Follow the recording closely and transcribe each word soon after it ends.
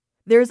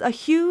There's a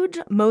huge,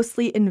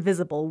 mostly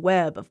invisible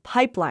web of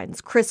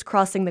pipelines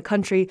crisscrossing the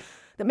country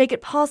that make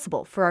it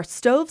possible for our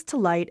stoves to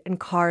light and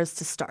cars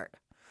to start.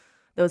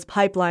 Those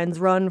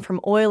pipelines run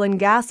from oil and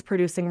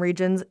gas-producing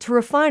regions to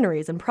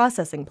refineries and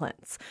processing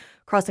plants,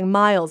 crossing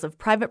miles of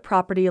private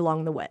property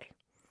along the way.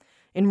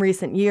 In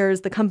recent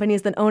years, the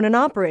companies that own and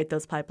operate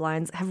those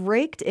pipelines have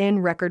raked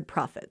in record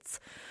profits.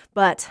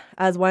 But,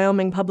 as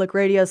Wyoming Public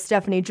Radio's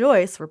Stephanie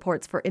Joyce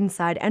reports for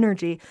Inside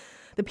Energy,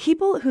 the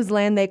people whose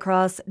land they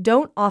cross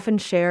don't often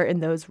share in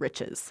those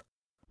riches.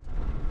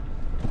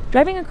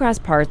 Driving across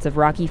parts of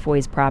Rocky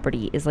Foy's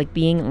property is like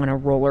being on a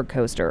roller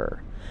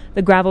coaster.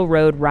 The gravel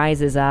road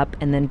rises up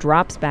and then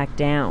drops back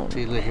down.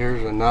 See,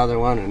 here's another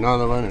one,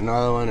 another one,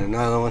 another one,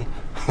 another one.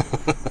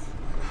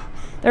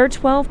 There are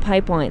 12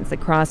 pipelines that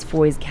cross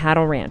Foy's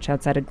cattle ranch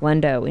outside of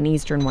Glendo in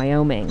eastern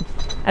Wyoming.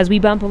 As we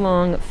bump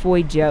along,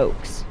 Foy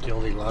jokes. The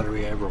only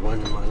lottery I ever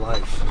won in my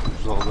life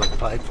was all the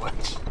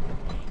pipelines.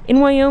 In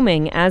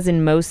Wyoming, as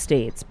in most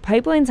states,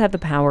 pipelines have the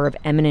power of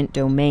eminent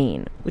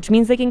domain, which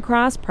means they can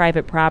cross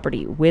private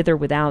property with or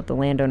without the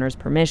landowner's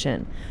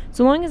permission,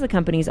 so long as the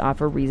companies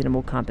offer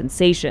reasonable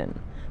compensation,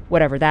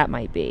 whatever that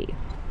might be.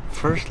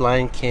 First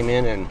line came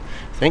in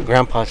I think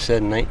Grandpa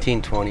said in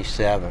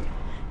 1927.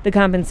 The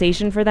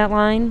compensation for that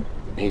line?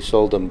 He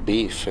sold them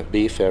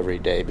beef every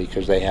day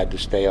because they had to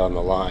stay on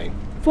the line.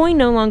 Foy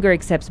no longer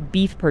accepts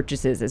beef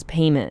purchases as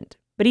payment.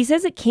 But he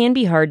says it can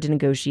be hard to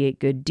negotiate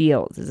good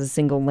deals as a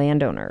single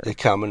landowner. They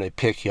come and they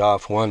pick you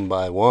off one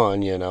by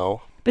one,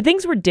 But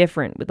things were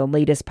different with the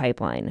latest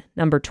pipeline,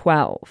 number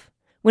 12.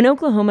 When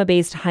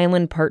Oklahoma-based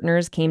Highland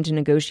Partners came to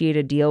negotiate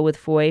a deal with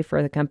Foy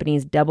for the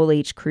company's Double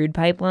H crude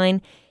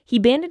pipeline, he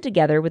banded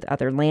together with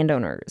other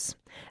landowners.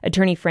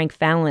 Attorney Frank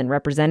Fallon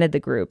represented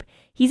the group.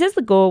 He says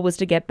the goal was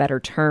to get better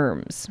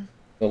terms.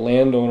 The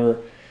landowner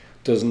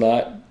does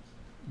not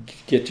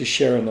get to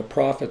share in the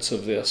profits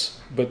of this,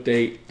 but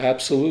they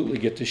absolutely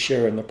get to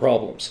share in the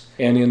problems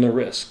and in the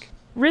risk.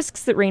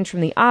 Risks that range from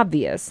the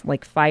obvious,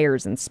 like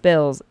fires and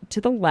spills, to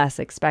the less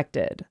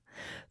expected.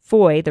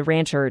 Foy, the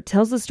rancher,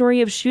 tells the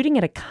story of shooting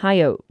at a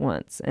coyote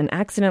once and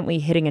accidentally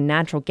hitting a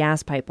natural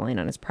gas pipeline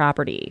on his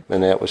property.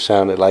 And that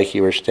sounded like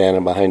you were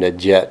standing behind a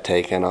jet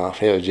taking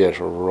off. It was just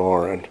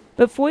roaring.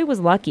 But Foy was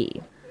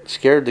lucky. It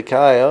scared the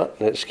coyote,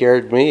 and it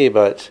scared me,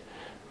 but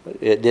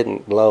it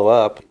didn't blow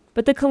up.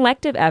 But the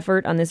collective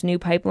effort on this new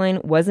pipeline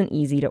wasn't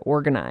easy to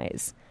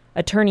organize.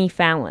 Attorney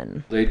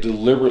Fallon. They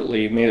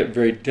deliberately made it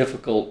very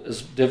difficult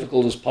as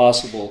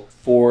possible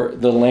for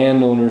the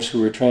landowners who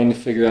were trying to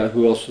figure out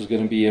who else was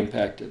going to be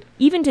impacted.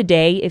 Even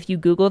today, if you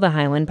Google the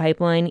Highland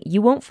Pipeline,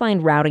 you won't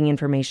find routing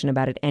information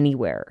about it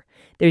anywhere.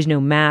 There's no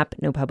map,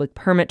 no public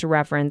permit to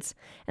reference,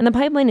 and the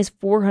pipeline is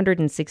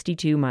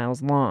 462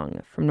 miles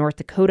long, from North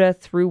Dakota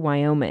through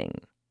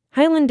Wyoming.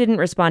 Highland didn't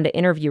respond to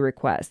interview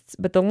requests,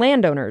 but the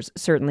landowners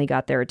certainly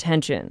got their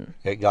attention.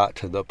 It got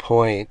to the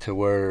point to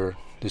where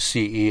the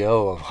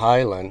CEO of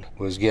Highland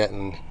was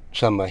getting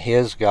some of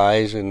his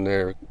guys and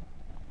their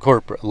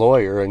corporate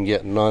lawyer and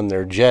getting on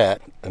their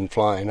jet and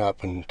flying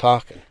up and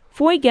talking.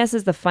 Foy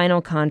guesses the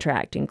final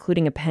contract,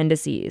 including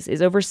appendices,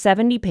 is over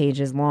 70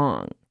 pages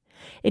long.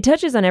 It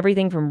touches on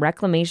everything from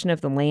reclamation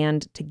of the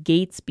land to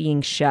gates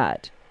being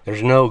shut.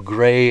 There's no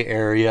gray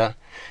area.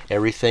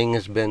 Everything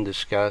has been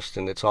discussed,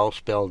 and it's all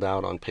spelled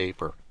out on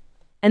paper.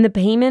 And the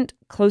payment,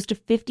 close to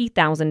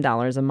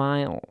 $50,000 a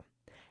mile.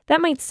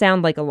 That might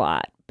sound like a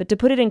lot, but to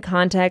put it in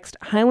context,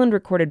 Highland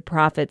recorded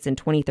profits in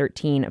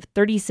 2013 of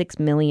 $36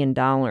 million,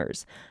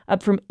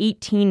 up from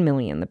 $18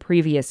 million the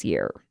previous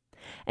year.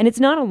 And it's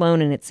not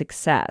alone in its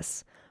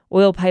success.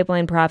 Oil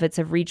pipeline profits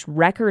have reached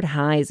record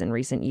highs in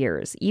recent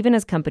years, even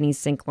as companies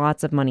sink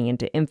lots of money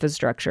into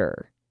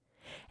infrastructure.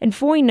 And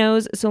Foy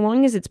knows so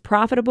long as it's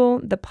profitable,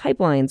 the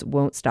pipelines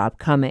won't stop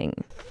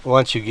coming.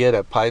 Once you get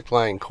a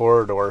pipeline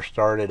corridor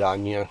started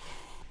on you,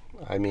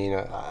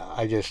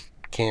 I just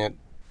can't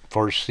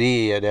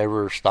foresee it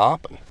ever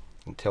stopping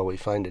until we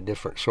find a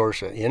different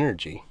source of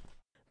energy.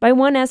 By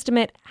one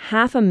estimate,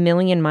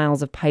 500,000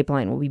 miles of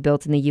pipeline will be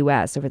built in the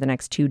U.S. over the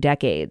next 2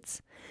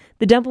 decades.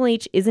 The Double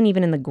H isn't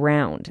even in the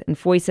ground, and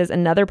Foy says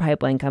another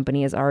pipeline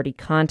company has already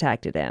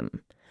contacted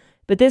him.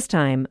 But this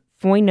time,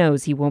 Foy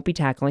knows he won't be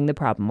tackling the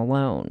problem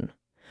alone.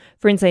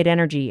 For Inside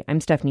Energy,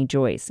 I'm Stephanie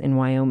Joyce in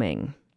Wyoming.